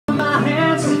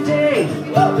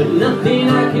but nothing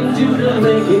I can do to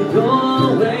make it go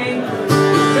away.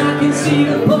 I can see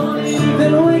the point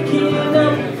even waking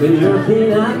up, but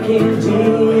nothing I can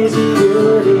do is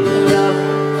good enough.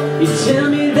 You tell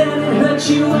me that it hurts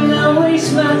you when I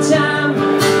waste my time,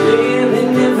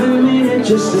 living every minute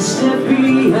just a step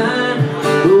behind.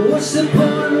 But what's the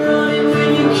point of running when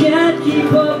you can't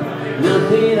keep up?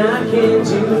 Nothing I can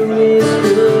do is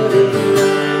good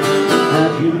enough.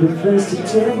 I'd be the first to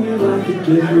tell you I could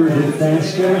get moving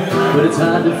faster, but it's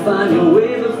hard to find your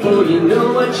way before you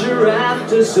know what you're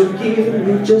after. So give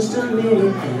me just a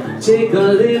minute, take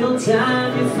a little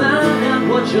time. You find out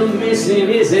what you're missing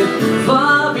isn't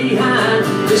far behind,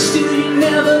 but still you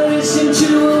never listen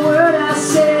to a word I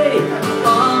say.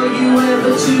 All you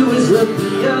ever do is look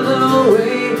the other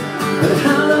way. But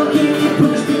how long can you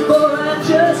push before I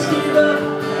just give up?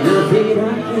 Nothing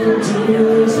I can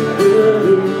do is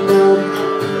good enough.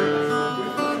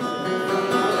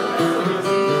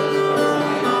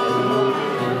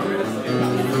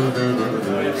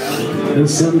 And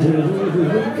someday you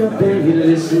wake up and you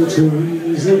listen to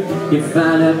reason, you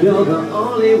find out you're the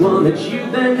only one that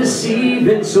you've been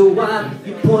deceiving. So why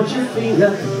you point your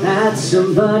finger at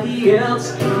somebody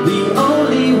else? The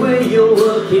only way you'll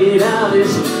work it out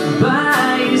is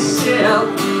by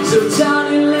yourself. So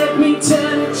darling, let me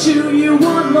tell it to you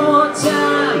one more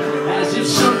time, as if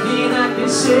something I can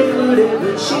say would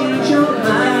ever change your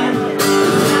mind.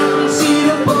 I can see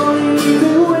the morning you've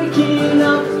been waking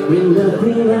up, when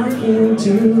nothing I can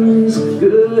do is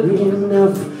good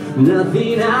enough.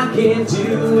 Nothing I can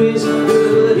do is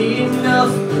good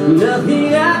enough.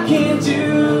 Nothing I can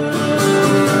do.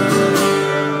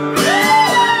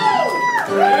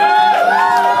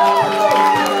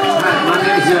 Hi, my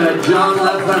name's John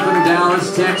Lefler from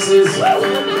Dallas, Texas.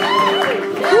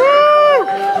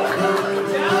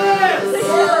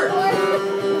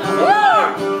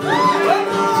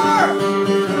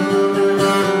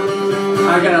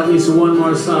 I got at least one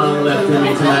more song left in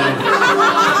me tonight.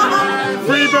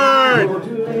 Freebird! Won't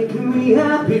you make me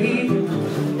happy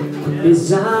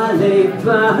as I lay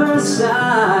by her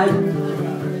side?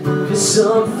 'Cause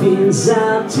something's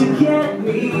out to get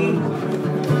me,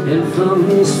 and from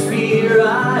his fear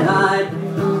I hide.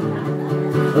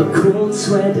 A cold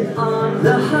sweat on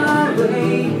the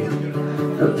highway,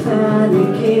 a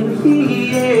panic in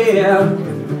the air.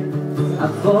 I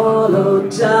follow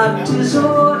doctor's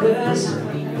orders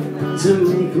to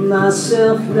make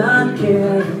myself not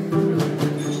care,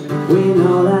 when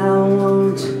all I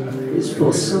want is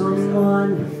for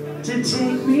someone to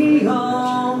take me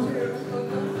home,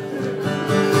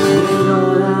 when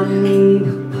all I need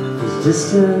is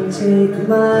just to take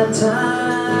my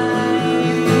time.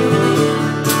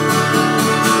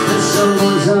 And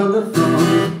someone's on the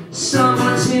phone,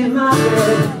 someone's in my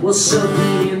bed, well,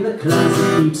 something in the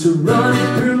closet keeps running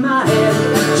through my head.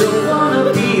 Don't wanna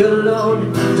be alone,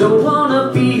 don't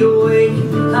wanna be awake.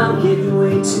 I'm getting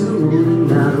way too old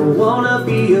and I don't wanna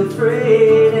be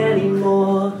afraid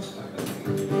anymore.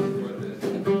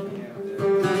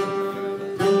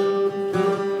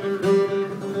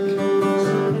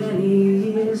 So many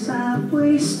years I've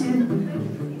wasted,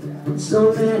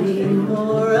 so many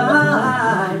more I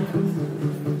hide.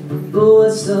 But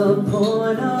what's the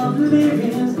point of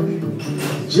living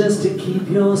just to keep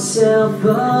yourself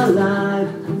alive,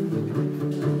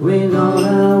 when all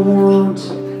I want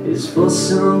is for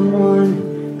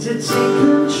someone to take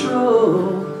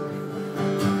control,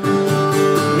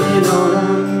 and all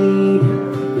I need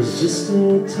is just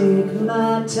to take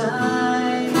my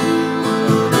time.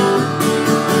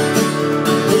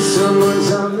 If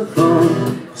someone's on the phone,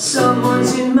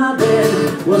 someone's in my bed,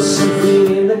 well, something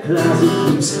in the closet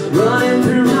keeps running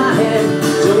through my head.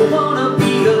 Don't wanna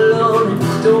be alone,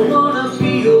 don't wanna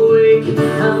be awake.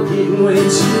 I'm getting way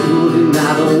too old and I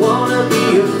don't wanna be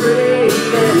afraid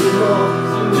anymore.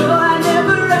 No, I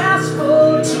never asked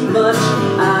for too much,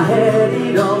 I had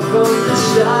it all from the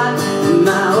start.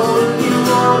 My only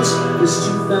want was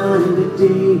to find a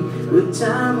day with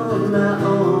time on my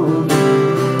own.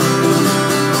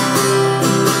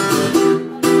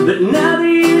 But now the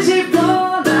years have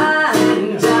gone by,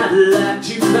 and I'd like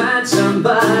to find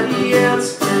somebody else,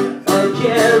 a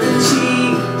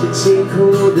guarantee to take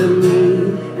hold of me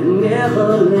and never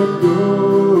let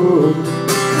go.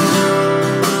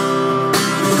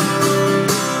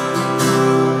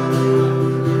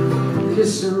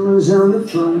 Cause someone's on the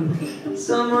phone,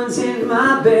 someone's in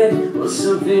my bed, or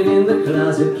something in the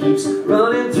closet keeps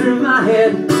running through my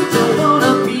head. Don't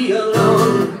wanna be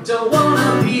alone, don't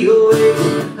wanna be awake.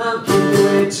 I'm getting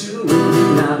way too old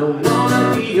and I don't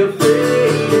wanna be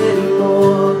afraid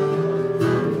anymore.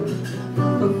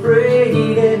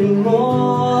 Afraid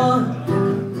anymore.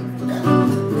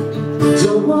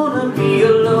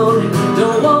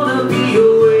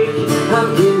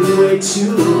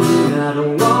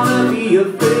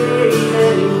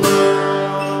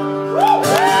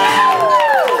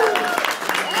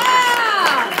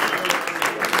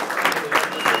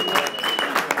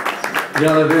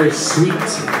 Y'all are very sweet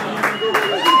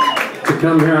to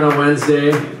come here on a Wednesday.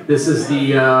 This is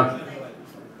the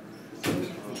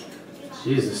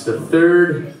the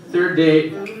third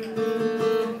date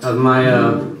of my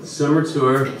summer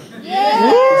tour.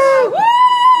 Yeah!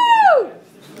 Woo!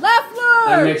 Lefler!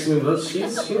 That makes me look. She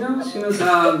knows.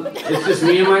 It's just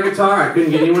me and my guitar. I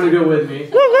couldn't get anyone to go with me.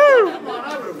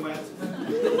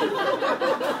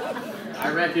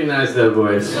 I recognize that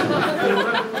voice.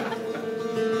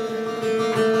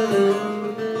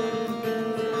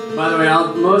 By the way,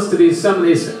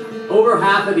 over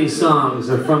half of these songs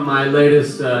are from my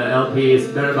latest LP. It's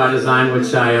Better by Design,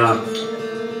 which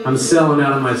I'm selling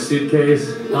out of my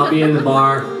suitcase. I'll be in the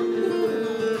bar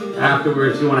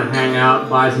afterwards. You want to hang out,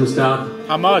 buy some stuff?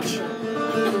 How much?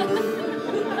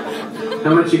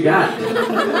 How much you got?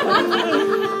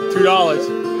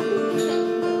 $2.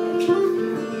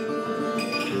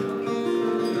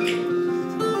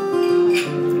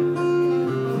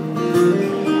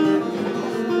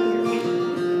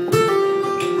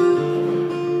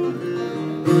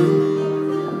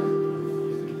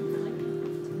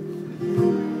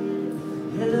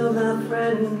 Hello, my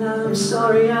friend, I'm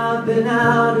sorry I've been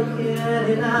out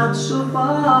again and out so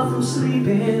far from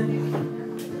sleeping.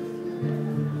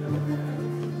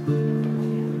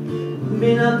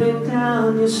 Been up and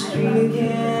down your street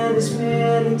again as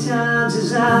many times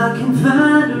as I can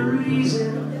find a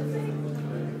reason.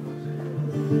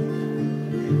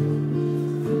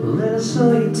 Well, I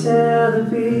saw your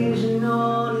television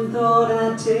on and thought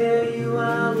I'd tell you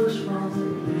I was wrong,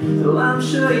 though I'm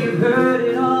sure you've heard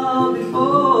it all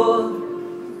before.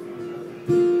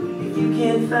 If you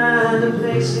can't find a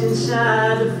place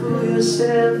inside to fool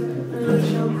yourself and let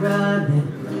your cry, then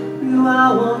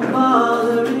I won't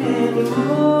bother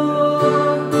anymore.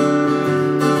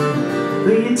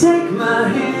 Will you take my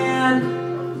hand?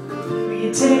 Will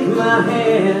you take my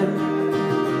hand?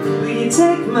 Will you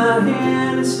take my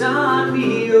hand and start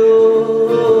me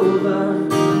over?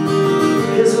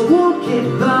 'Cause I won't get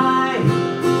by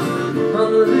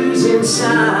on the losing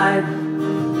side.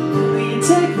 Will you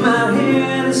take my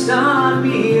hand and start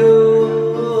me over?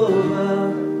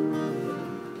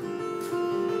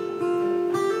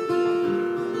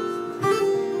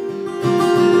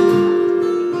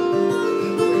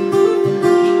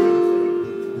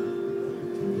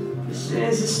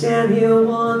 As I stand here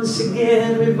once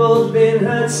again, we've both been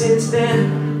hurt since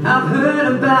then. I've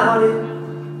heard about it.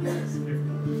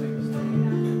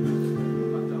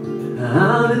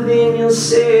 But then you'll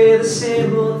say the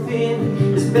same old thing.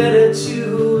 It's better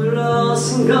to be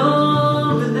lost and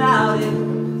gone without it.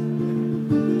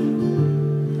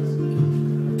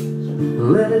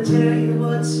 Let I tell you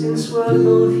what, since we're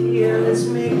both here, let's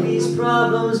make these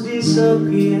problems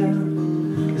disappear.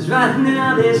 'Cause right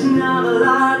now there's not a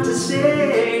lot to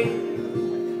say.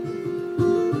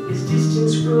 As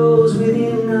distance grows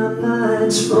within our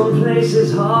minds from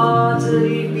places hard to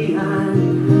leave behind,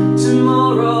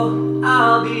 tomorrow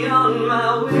I'll be on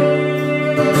my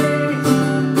way.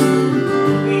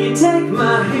 Will you take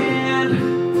my hand?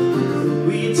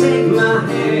 Will you take my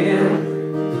hand?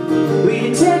 Will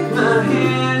you take my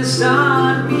hand and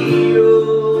start me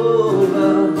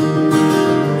over?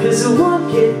 'Cause I won't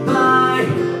get by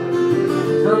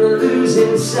on the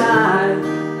losing side.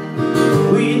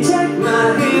 Will you take my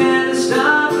hand and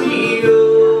start me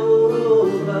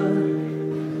over?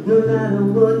 No matter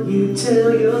what you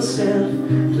tell yourself,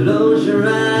 close your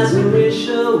eyes and wish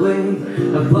away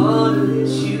a part of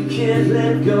this you can't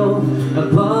let go, a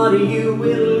part of you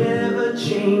will never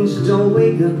change. Don't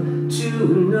wake up to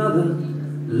another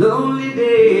lonely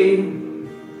day.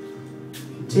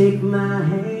 Take my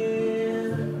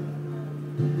hand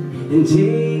and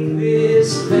take this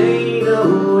pain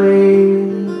away.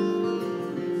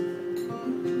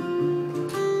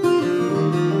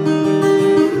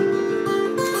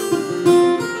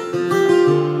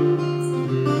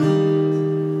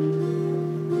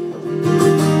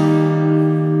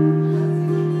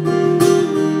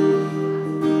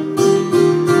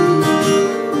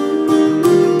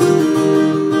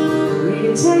 Will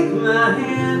you take my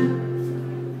hand?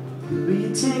 Will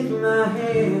you take my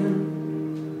hand?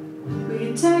 Will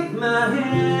you take my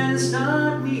hand and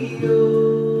start me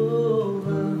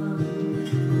over?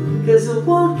 'Cause I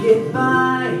won't get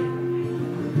by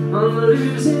on the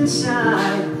losing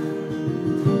side.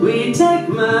 Will you take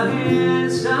my hand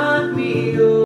and start me over?